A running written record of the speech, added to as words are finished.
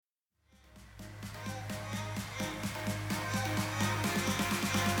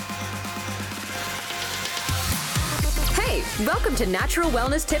Welcome to Natural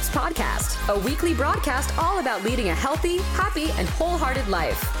Wellness Tips Podcast, a weekly broadcast all about leading a healthy, happy, and wholehearted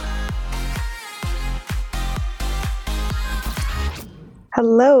life.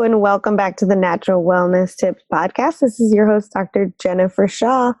 Hello, and welcome back to the Natural Wellness Tips Podcast. This is your host, Dr. Jennifer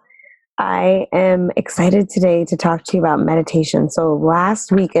Shaw. I am excited today to talk to you about meditation. So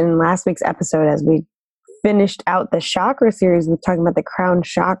last week's episode, as we finished out the chakra series, we were talking about the crown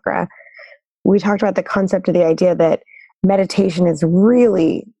chakra. We talked about the concept of the idea that meditation is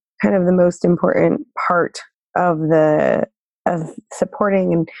really kind of the most important part of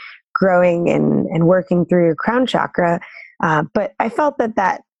supporting and growing and working through your crown chakra. But I felt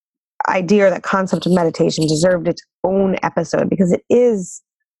that idea or that concept of meditation deserved its own episode because it is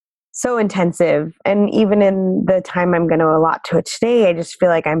so intensive. And even in the time I'm going to allot to it today, I just feel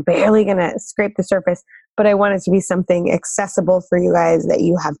like I'm barely going to scrape the surface. But I want it to be something accessible for you guys, that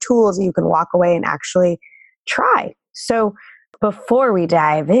you have tools that you can walk away and actually try. So before we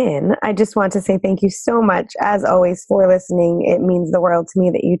dive in, I just want to say thank you so much, as always, for listening. It means the world to me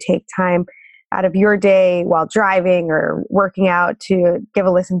that you take time out of your day while driving or working out to give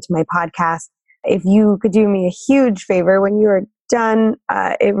a listen to my podcast. If you could do me a huge favor when you are done,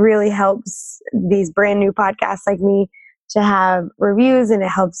 it really helps these brand new podcasts like me to have reviews, and it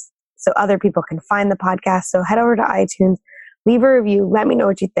helps so other people can find the podcast. So head over to iTunes, leave a review, let me know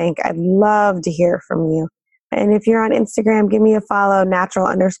what you think. I'd love to hear from you. And if you're on Instagram, give me a follow,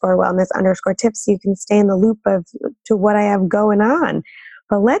 natural_wellness_tips, so you can stay in the loop to what I have going on.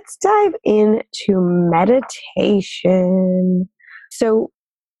 But let's dive into meditation. So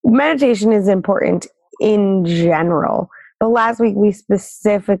meditation is important in general. But last week we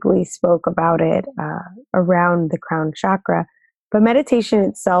specifically spoke about it around the crown chakra. But meditation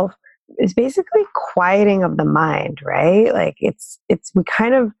itself is basically quieting of the mind, right? Like we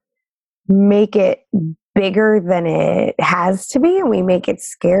kind of make it bigger than it has to be, and we make it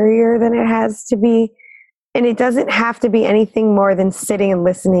scarier than it has to be. And it doesn't have to be anything more than sitting and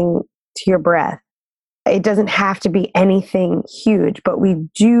listening to your breath. It doesn't have to be anything huge, but we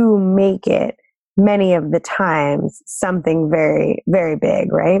do make it many of the times something very, very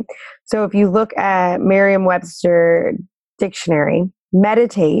big, right? So if you look at Merriam-Webster dictionary,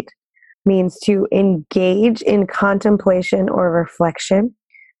 meditate means to engage in contemplation or reflection,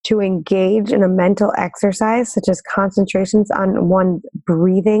 to engage in a mental exercise such as concentrations on one's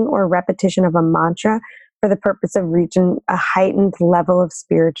breathing or repetition of a mantra for the purpose of reaching a heightened level of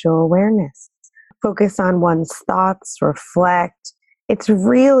spiritual awareness. Focus on one's thoughts, reflect. It's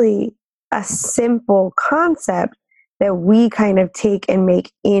really a simple concept that we kind of take and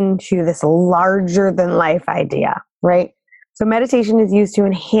make into this larger than life idea, right? So meditation is used to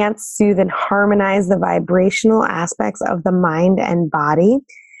enhance, soothe, and harmonize the vibrational aspects of the mind and body,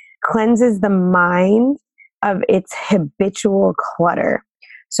 cleanses the mind of its habitual clutter.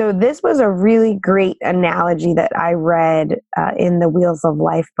 So this was a really great analogy that I read in the Wheels of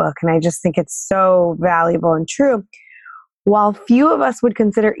Life book, and I just think it's so valuable and true. While few of us would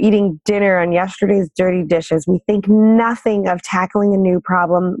consider eating dinner on yesterday's dirty dishes, we think nothing of tackling a new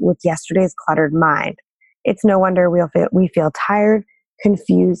problem with yesterday's cluttered mind. It's no wonder we feel tired,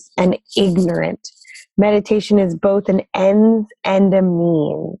 confused, and ignorant. Meditation is both an ends and a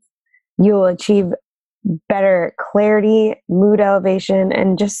means. You'll achieve better clarity, mood elevation,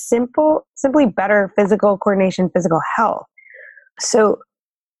 and just simply better physical coordination, physical health. So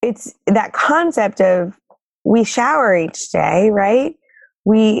it's that concept of we shower each day, right?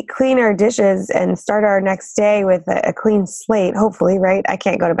 We clean our dishes and start our next day with a clean slate, hopefully, right? I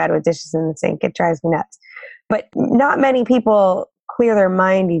can't go to bed with dishes in the sink. It drives me nuts. But not many people clear their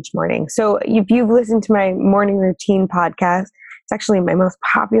mind each morning. So if you've listened to my morning routine podcast, it's actually my most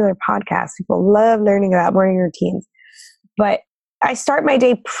popular podcast. People love learning about morning routines. But I start my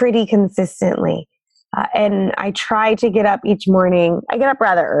day pretty consistently. And I try to get up each morning. I get up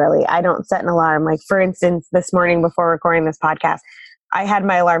rather early. I don't set an alarm. Like, for instance, this morning before recording this podcast, I had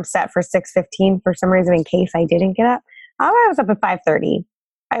my alarm set for 6:15 for some reason in case I didn't get up. I was up at 5:30.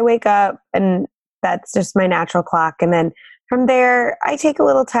 I wake up, and that's just my natural clock. And then from there, I take a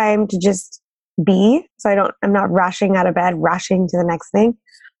little time to just be. So I'm not rushing out of bed, rushing to the next thing.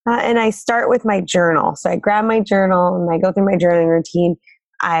 And I start with my journal. So I grab my journal and I go through my journaling routine.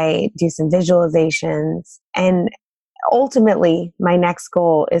 I do some visualizations. And ultimately, my next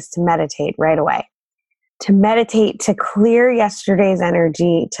goal is to meditate right away. To meditate, to clear yesterday's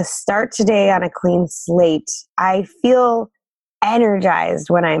energy, to start today on a clean slate. I feel energized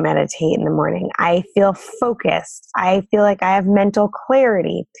when I meditate in the morning. I feel focused. I feel like I have mental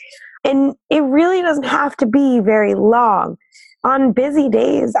clarity. And it really doesn't have to be very long. On busy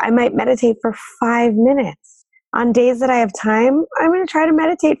days, I might meditate for 5 minutes. On days that I have time, I'm going to try to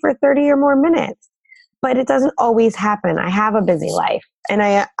meditate for 30 or more minutes. But it doesn't always happen. I have a busy life,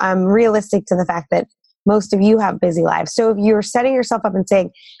 and I'm realistic to the fact that most of you have busy lives. So if you're setting yourself up and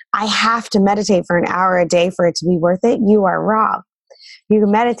saying, I have to meditate for an hour a day for it to be worth it, you are wrong. You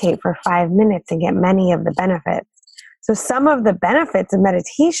can meditate for 5 minutes and get many of the benefits. So some of the benefits of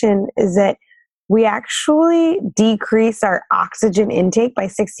meditation is that we actually decrease our oxygen intake by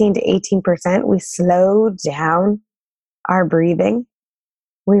 16 to 18%. We slow down our breathing.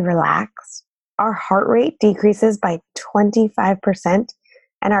 We relax. Our heart rate decreases by 25%,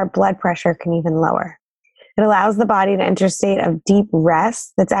 and our blood pressure can even lower. It allows the body to enter a state of deep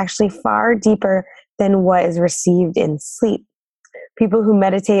rest that's actually far deeper than what is received in sleep. People who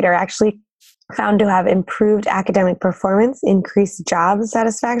meditate are actually found to have improved academic performance, increased job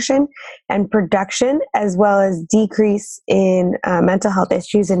satisfaction and production, as well as decrease in mental health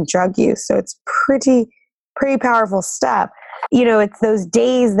issues and drug use. So it's pretty powerful stuff. You know, it's those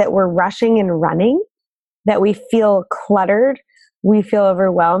days that we're rushing and running, that we feel cluttered, we feel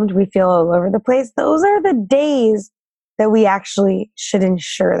overwhelmed, we feel all over the place. Those are the days that we actually should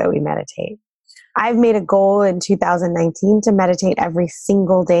ensure that we meditate. I've made a goal in 2019 to meditate every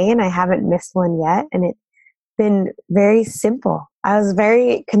single day, and I haven't missed one yet. And it's been very simple. I was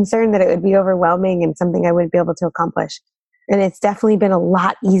very concerned that it would be overwhelming and something I wouldn't be able to accomplish. And it's definitely been a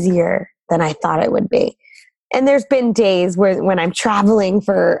lot easier than I thought it would be. And there's been days when I'm traveling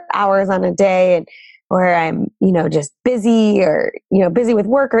for hours on a day and where I'm, just busy or, busy with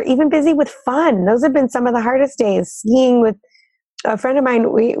work or even busy with fun. Those have been some of the hardest days. Skiing with a friend of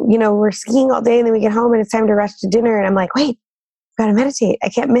mine, we're skiing all day and then we get home and it's time to rush to dinner. And I'm like, wait, I've got to meditate. I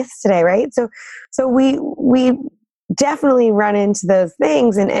can't miss today. Right. So we definitely run into those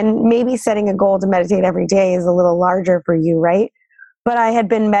things, and maybe setting a goal to meditate every day is a little larger for you. Right. But I had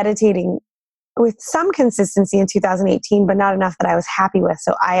been meditating with some consistency in 2018, but not enough that I was happy with.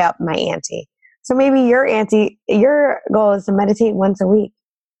 So I upped my ante. So maybe your goal is to meditate once a week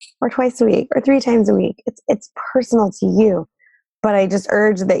or twice a week or 3 times a week. It's personal to you, but I just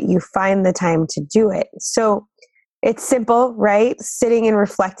urge that you find the time to do it. So it's simple, right? Sitting and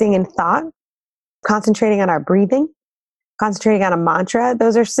reflecting in thought, concentrating on our breathing, concentrating on a mantra.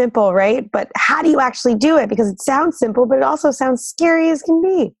 Those are simple, right? But how do you actually do it? Because it sounds simple, but it also sounds scary as can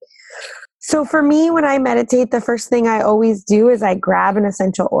be. So for me, when I meditate, the first thing I always do is I grab an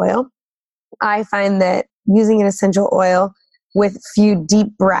essential oil. I find that using an essential oil with a few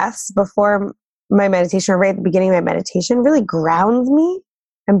deep breaths before my meditation or right at the beginning of my meditation really grounds me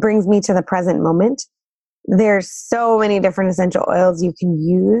and brings me to the present moment. There's so many different essential oils you can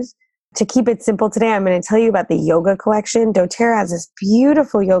use. To keep it simple today, I'm going to tell you about the yoga collection. doTERRA has this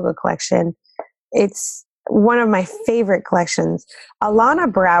beautiful yoga collection. It's one of my favorite collections.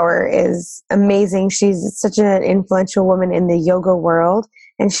 Alana Brower is amazing. She's such an influential woman in the yoga world,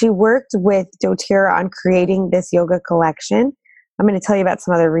 and she worked with doTERRA on creating this yoga collection. I'm going to tell you about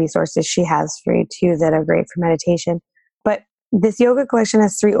some other resources she has for you too that are great for meditation. But this yoga collection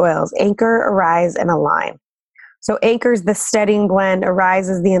has 3 oils: Anchor, Arise, and Align. So Anchor is the steadying blend, Arise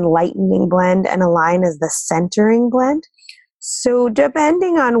is the enlightening blend, and Align is the centering blend. So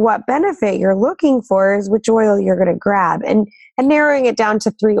depending on what benefit you're looking for is which oil you're going to grab. And narrowing it down to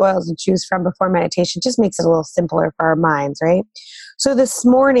 3 oils to choose from before meditation just makes it a little simpler for our minds, right? So this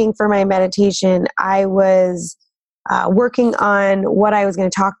morning for my meditation, I was working on what I was going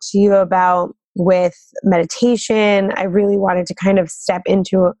to talk to you about with meditation. I really wanted to kind of step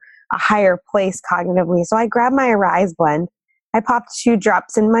into a higher place cognitively. So I grabbed my Arise blend. I popped 2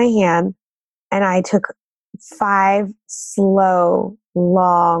 drops in my hand, and I took 5 slow,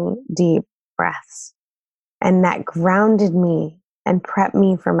 long, deep breaths. And that grounded me and prepped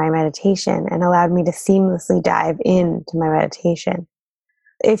me for my meditation and allowed me to seamlessly dive into my meditation.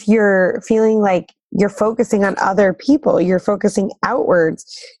 If you're feeling like you're focusing on other people, you're focusing outwards,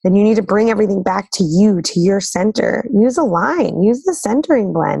 then you need to bring everything back to you, to your center. Use Align, use the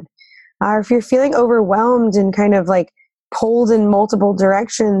centering blend. Or if you're feeling overwhelmed and kind of like pulled in multiple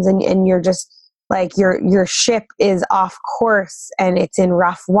directions and you're just like your ship is off course and it's in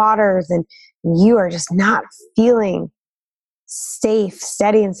rough waters and you are just not feeling safe,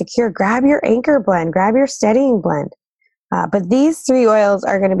 steady, and secure, grab your Anchor blend, grab your steadying blend. But these 3 oils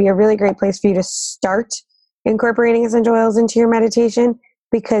are going to be a really great place for you to start incorporating essential oils into your meditation,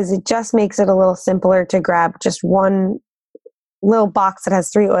 because it just makes it a little simpler to grab just one little box that has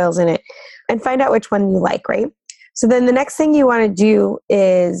 3 oils in it and find out which one you like, right? So then the next thing you want to do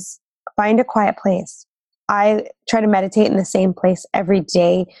is find a quiet place. I try to meditate in the same place every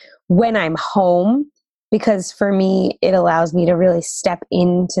day when I'm home, because for me, it allows me to really step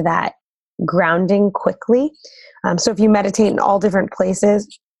into that grounding quickly. So if you meditate in all different places,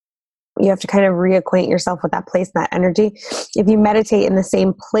 you have to kind of reacquaint yourself with that place and that energy. If you meditate in the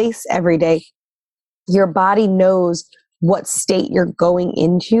same place every day, your body knows what state you're going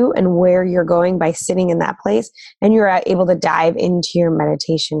into and where you're going by sitting in that place, and you're able to dive into your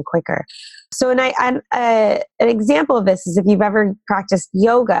meditation quicker. So an example of this is if you've ever practiced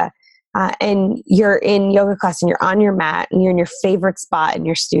yoga, and you're in yoga class and you're on your mat and you're in your favorite spot in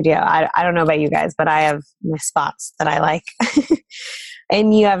your studio. I don't know about you guys, but I have my spots that I like.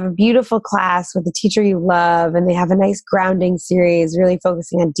 And you have a beautiful class with a teacher you love, and they have a nice grounding series, really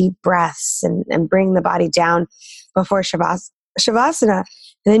focusing on deep breaths and bring the body down before Shavasana.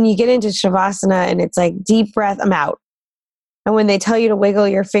 And then you get into Shavasana and it's like, deep breath, I'm out. And when they tell you to wiggle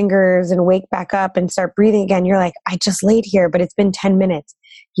your fingers and wake back up and start breathing again, you're like, I just laid here, but it's been 10 minutes.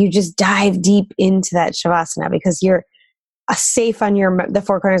 You just dive deep into that Shavasana because you're safe on the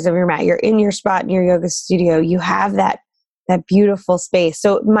four corners of your mat. You're in your spot in your yoga studio. You have that beautiful space.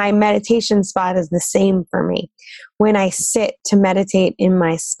 So my meditation spot is the same for me. When I sit to meditate in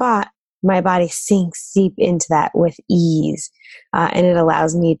my spot, my body sinks deep into that with ease, and it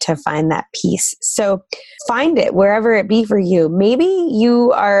allows me to find that peace. So find it wherever it be for you. Maybe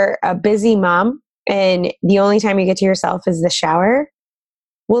you are a busy mom and the only time you get to yourself is the shower.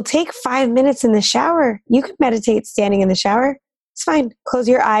 Well, take 5 minutes in the shower. You can meditate standing in the shower. It's fine. Close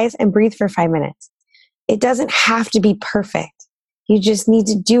your eyes and breathe for 5 minutes. It doesn't have to be perfect. You just need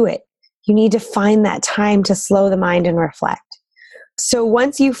to do it. You need to find that time to slow the mind and reflect. So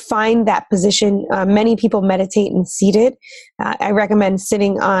once you find that position, many people meditate in seated. I recommend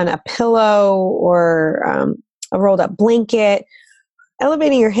sitting on a pillow or a rolled up blanket,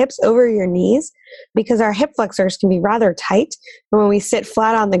 elevating your hips over your knees, because our hip flexors can be rather tight. And when we sit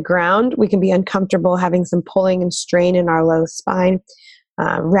flat on the ground, we can be uncomfortable, having some pulling and strain in our low spine,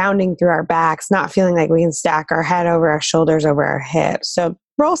 rounding through our backs, not feeling like we can stack our head over our shoulders, over our hips. So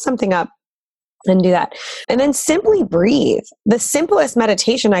roll something up and do that. And then simply breathe. The simplest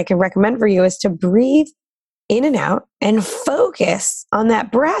meditation I can recommend for you is to breathe in and out and focus on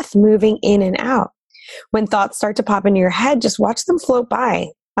that breath moving in and out. When thoughts start to pop into your head, just watch them float by.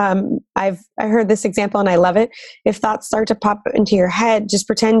 I heard this example and I love it. If thoughts start to pop into your head, just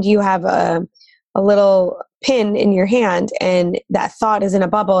pretend you have a little pin in your hand and that thought is in a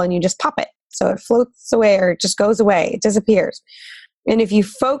bubble and you just pop it. So it floats away or it just goes away. It disappears. And if you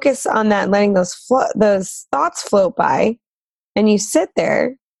focus on that and letting those thoughts float by and you sit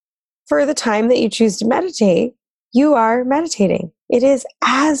there for the time that you choose to meditate, you are meditating. It is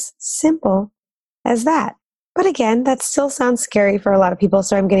as simple as that. But again, that still sounds scary for a lot of people.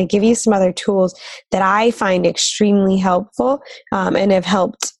 So I'm going to give you some other tools that I find extremely helpful and have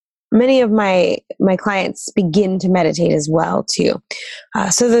helped many of my clients begin to meditate as well too.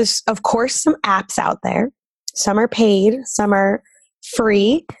 So there's, of course, some apps out there. Some are paid, some are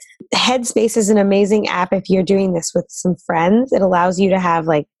free. Headspace is an amazing app if you're doing this with some friends. It allows you to have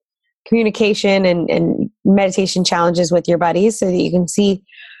like communication and meditation challenges with your buddies so that you can see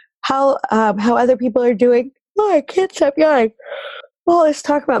how other people are doing. Oh, I can't stop yawning. Well, this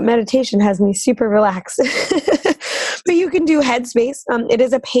talk about meditation has me super relaxed. But you can do Headspace. It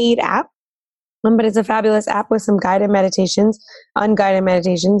is a paid app, but it's a fabulous app with some guided meditations, unguided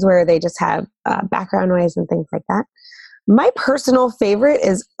meditations where they just have background noise and things like that. My personal favorite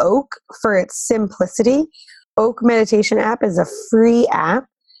is Oak for its simplicity. Oak Meditation app is a free app,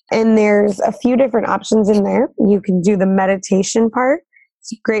 and there's a few different options in there. You can do the meditation part.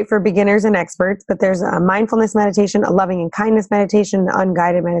 It's great for beginners and experts, but there's a mindfulness meditation, a loving and kindness meditation, an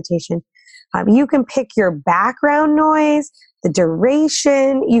unguided meditation. You can pick your background noise, the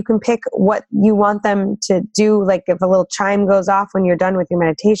duration. You can pick what you want them to do, like if a little chime goes off when you're done with your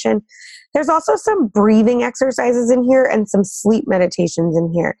meditation. There's also some breathing exercises in here and some sleep meditations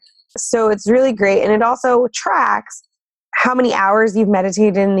in here. So it's really great. And it also tracks how many hours you've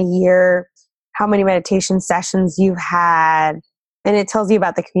meditated in the year, how many meditation sessions you've had, and it tells you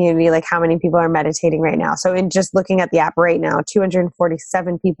about the community, like how many people are meditating right now. So in just looking at the app right now,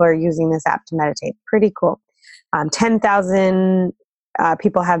 247 people are using this app to meditate. Pretty cool. 10,000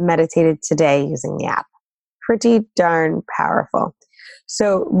 people have meditated today using the app. Pretty darn powerful.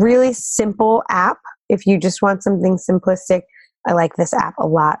 So really simple app. If you just want something simplistic, I like this app a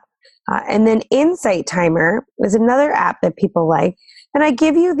lot. And then Insight Timer is another app that people like. And I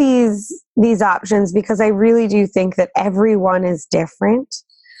give you these options because I really do think that everyone is different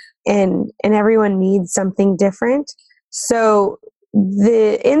and everyone needs something different. So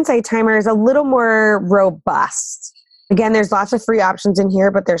the Insight Timer is a little more robust. Again, there's lots of free options in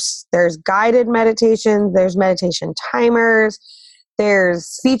here, but there's guided meditations, there's meditation timers,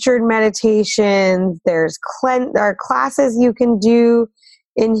 There's featured meditations. There's classes you can do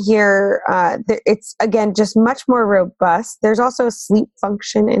in here. It's, again, just much more robust. There's also a sleep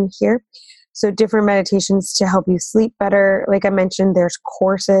function in here. So different meditations to help you sleep better. Like I mentioned, there's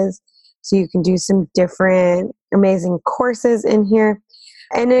courses. So you can do some different amazing courses in here.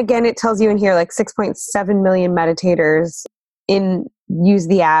 And again, it tells you in here like 6.7 million meditators use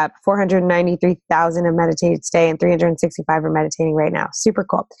the app, 493,000 have meditated today, and 365 are meditating right now. Super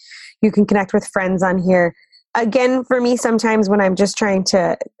cool. You can connect with friends on here. Again, for me, sometimes when I'm just trying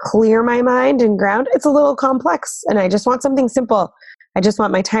to clear my mind and ground, it's a little complex and I just want something simple. I just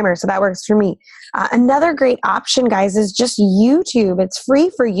want my timer. So that works for me. Another great option, guys, is just YouTube. It's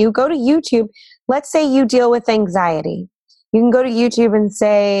free for you. Go to YouTube. Let's say you deal with anxiety. You can go to YouTube and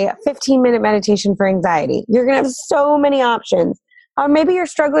say 15-minute meditation for anxiety. You're going to have so many options. Or maybe you're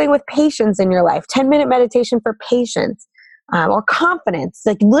struggling with patience in your life. 10-minute meditation for patience or confidence.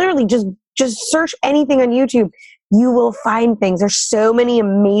 Like literally just search anything on YouTube. You will find things. There's so many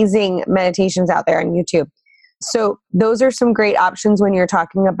amazing meditations out there on YouTube. So those are some great options when you're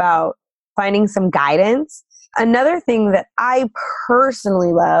talking about finding some guidance. Another thing that I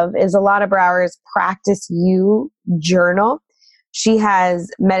personally love is Alana Brower's Practice You journal. She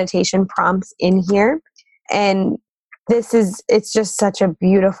has meditation prompts in here. And it's just such a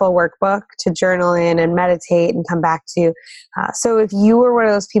beautiful workbook to journal in and meditate and come back to. So if you were one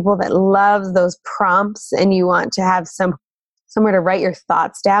of those people that loves those prompts and you want to have somewhere to write your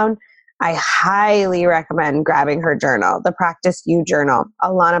thoughts down, I highly recommend grabbing her journal, the Practice You journal,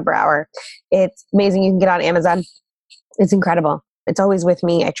 Alana Brower. It's amazing. You can get it on Amazon. It's incredible. It's always with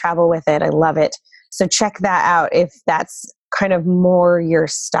me. I travel with it. I love it. So check that out if that's kind of more your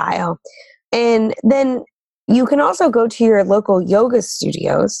style. And then you can also go to your local yoga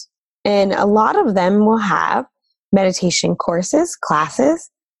studios, and a lot of them will have meditation courses, classes.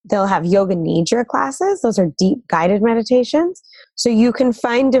 They'll have yoga nidra classes. Those are deep guided meditations. So you can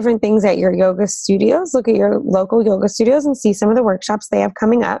find different things at your yoga studios. Look at your local yoga studios and see some of the workshops they have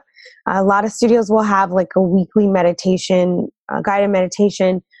coming up. A lot of studios will have like a weekly meditation, guided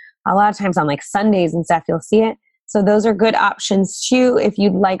meditation. A lot of times on like Sundays and stuff, you'll see it. So those are good options too if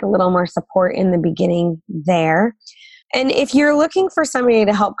you'd like a little more support in the beginning there. And if you're looking for somebody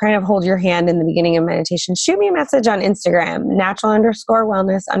to help kind of hold your hand in the beginning of meditation, shoot me a message on Instagram,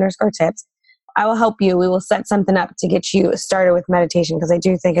 natural_wellness_tips. I will help you. We will set something up to get you started with meditation because I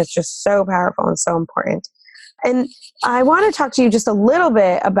do think it's just so powerful and so important. And I want to talk to you just a little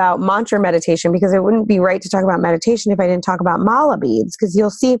bit about mantra meditation because it wouldn't be right to talk about meditation if I didn't talk about mala beads, because you'll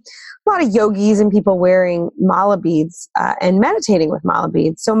see a lot of yogis and people wearing mala beads and meditating with mala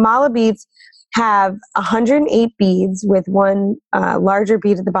beads. So mala beads have 108 beads with one larger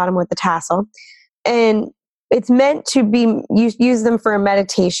bead at the bottom with the tassel. And it's meant to be, use them for a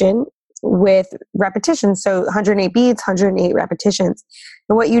meditation with repetitions. So 108 beads, 108 repetitions.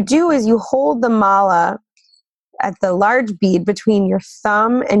 And what you do is you hold the mala at the large bead between your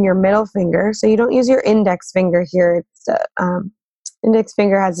thumb and your middle finger. So you don't use your index finger here. Index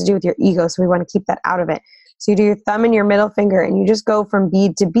finger has to do with your ego, so we want to keep that out of it. So you do your thumb and your middle finger, and you just go from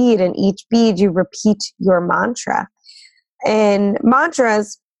bead to bead, and each bead you repeat your mantra. And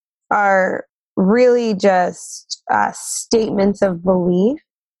mantras are really just statements of belief.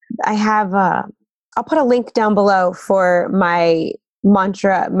 I'll put a link down below for my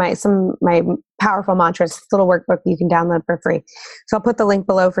mantra, my powerful mantras, little workbook you can download for free. So I'll put the link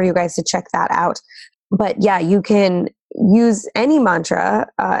below for you guys to check that out. But yeah, you can use any mantra,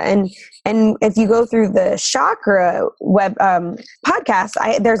 and if you go through the chakra web podcast,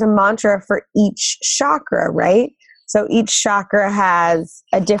 there's a mantra for each chakra, right? So each chakra has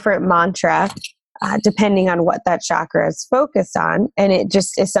a different mantra depending on what that chakra is focused on, and it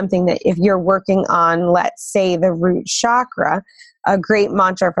just is something that if you're working on, let's say, the root chakra, a great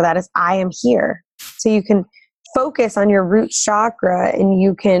mantra for that is "I am here." So you can focus on your root chakra, and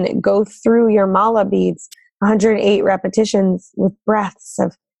you can go through your mala beads, 108 repetitions with breaths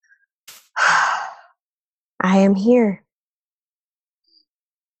of I am here.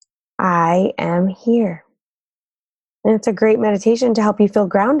 I am here. And it's a great meditation to help you feel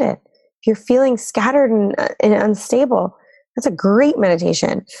grounded. If you're feeling scattered and unstable, that's a great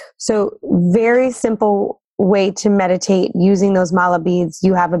meditation. So very simple way to meditate using those mala beads.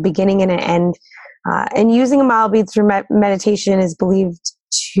 You have a beginning and an end. And using mala beads for meditation is believed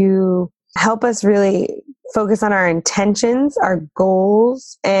to help us really focus on our intentions, our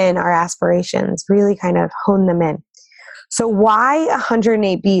goals, and our aspirations, really kind of hone them in. So why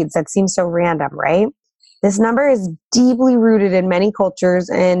 108 beads? That seems so random, right? This number is deeply rooted in many cultures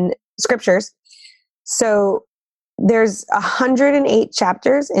and scriptures. So There's 108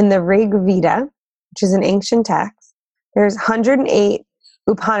 chapters in the Rig Veda, which is an ancient text. There's 108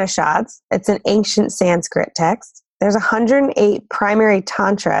 Upanishads. It's an ancient Sanskrit text. There's 108 primary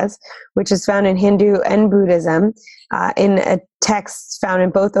tantras, which is found in Hindu and Buddhism, in a text found in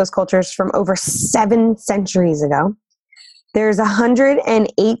both those cultures from over 7 centuries ago. There's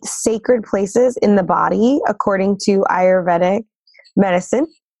 108 sacred places in the body, according to Ayurvedic medicine.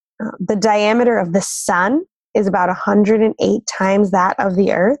 The diameter of the sun is about 108 times that of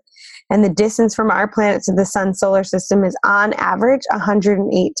the earth. And the distance from our planet to the sun solar system is on average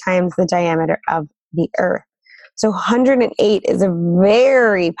 108 times the diameter of the earth. So 108 is a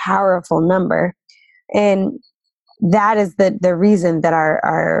very powerful number. And that is the reason that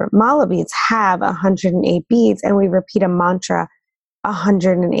our mala beads have 108 beads, and we repeat a mantra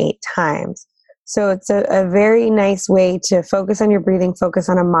 108 times. So it's a very nice way to focus on your breathing, focus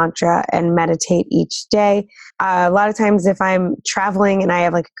on a mantra, and meditate each day. A lot of times if I'm traveling and I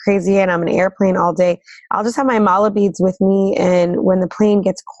have like a crazy day and I'm in an airplane all day, I'll just have my mala beads with me. And when the plane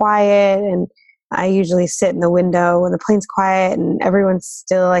gets quiet, and I usually sit in the window when the plane's quiet and everyone's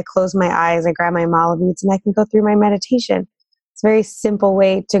still, I close my eyes, I grab my mala beads, and I can go through my meditation. It's a very simple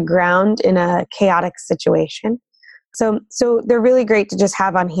way to ground in a chaotic situation. So they're really great to just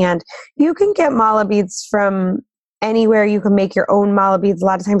have on hand. You can get mala beads from anywhere. You can make your own mala beads. A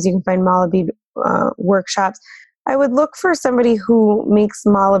lot of times you can find mala bead workshops. I would look for somebody who makes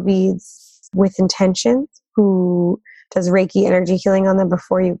mala beads with intentions, who does Reiki energy healing on them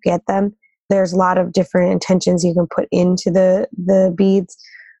before you get them. There's a lot of different intentions you can put into the beads.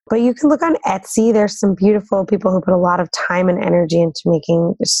 But you can look on Etsy. There's some beautiful people who put a lot of time and energy into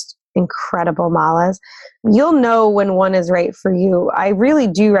making just incredible malas. You'll know when one is right for you. I really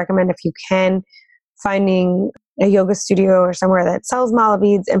do recommend, if you can, finding a yoga studio or somewhere that sells mala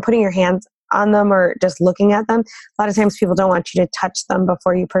beads and putting your hands on them or just looking at them. A lot of times people don't want you to touch them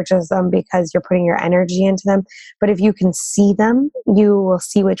before you purchase them because you're putting your energy into them. But if you can see them, you will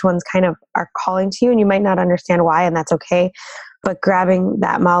see which ones kind of are calling to you, and you might not understand why, and that's okay. But grabbing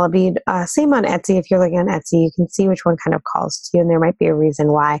that mala bead, same on Etsy. If you're looking on Etsy, you can see which one kind of calls to you, and there might be a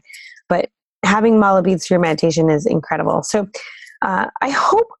reason why. But having mala beads for your meditation is incredible. So I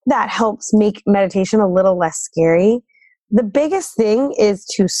hope that helps make meditation a little less scary. The biggest thing is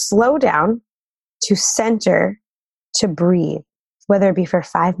to slow down, to center, to breathe, whether it be for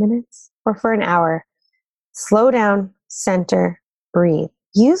 5 minutes or for an hour. Slow down, center, breathe.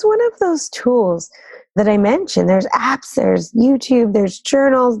 Use one of those tools that I mentioned. There's apps, there's YouTube, there's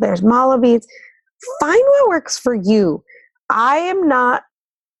journals, there's mala beads. Find what works for you. I am not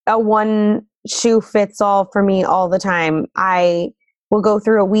a one shoe fits all for me all the time. I will go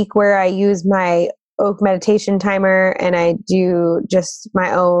through a week where I use my Oak meditation timer and I do just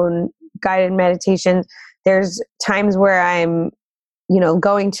my own guided meditation. There's times where I'm,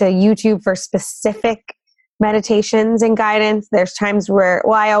 going to YouTube for specific meditations and guidance. There's times where,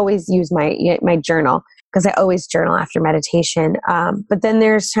 I always use my journal because I always journal after meditation. But then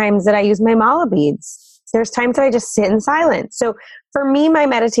there's times that I use my mala beads. There's times that I just sit in silence. So for me, my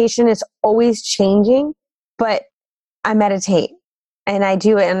meditation is always changing, but I meditate and I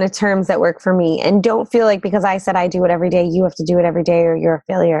do it in the terms that work for me. And don't feel like because I said I do it every day, you have to do it every day or you're a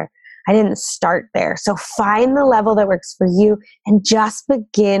failure. I didn't start there. So find the level that works for you and just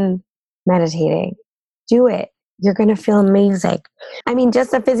begin meditating. Do it. You're going to feel amazing. I mean,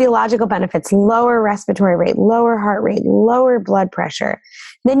 just the physiological benefits, lower respiratory rate, lower heart rate, lower blood pressure.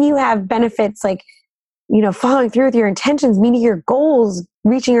 Then you have benefits like, following through with your intentions, meeting your goals,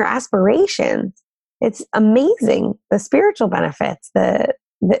 reaching your aspirations. It's amazing. The spiritual benefits, the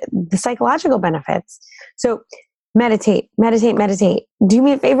psychological benefits. So meditate. Do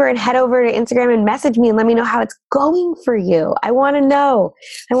me a favor and head over to Instagram and message me and let me know how it's going for you. I want to know.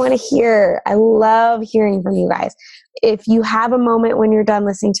 I want to hear. I love hearing from you guys. If you have a moment when you're done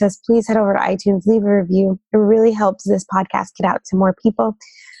listening to us, please head over to iTunes, leave a review. It really helps this podcast get out to more people.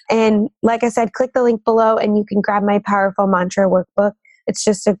 And like I said, click the link below and you can grab my Powerful Mantra workbook. It's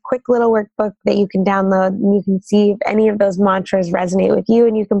just a quick little workbook that you can download and you can see if any of those mantras resonate with you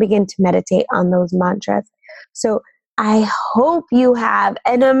and you can begin to meditate on those mantras. So I hope you have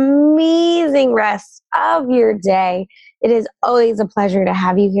an amazing rest of your day. It is always a pleasure to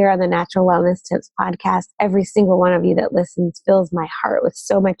have you here on the Natural Wellness Tips podcast. Every single one of you that listens fills my heart with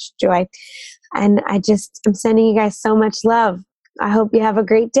so much joy. And I'm sending you guys so much love. I hope you have a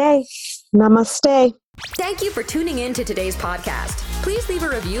great day. Namaste. Thank you for tuning in to today's podcast. Please leave a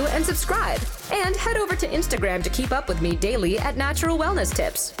review and subscribe. And head over to Instagram to keep up with me daily at Natural Wellness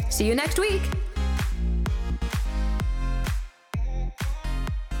Tips. See you next week.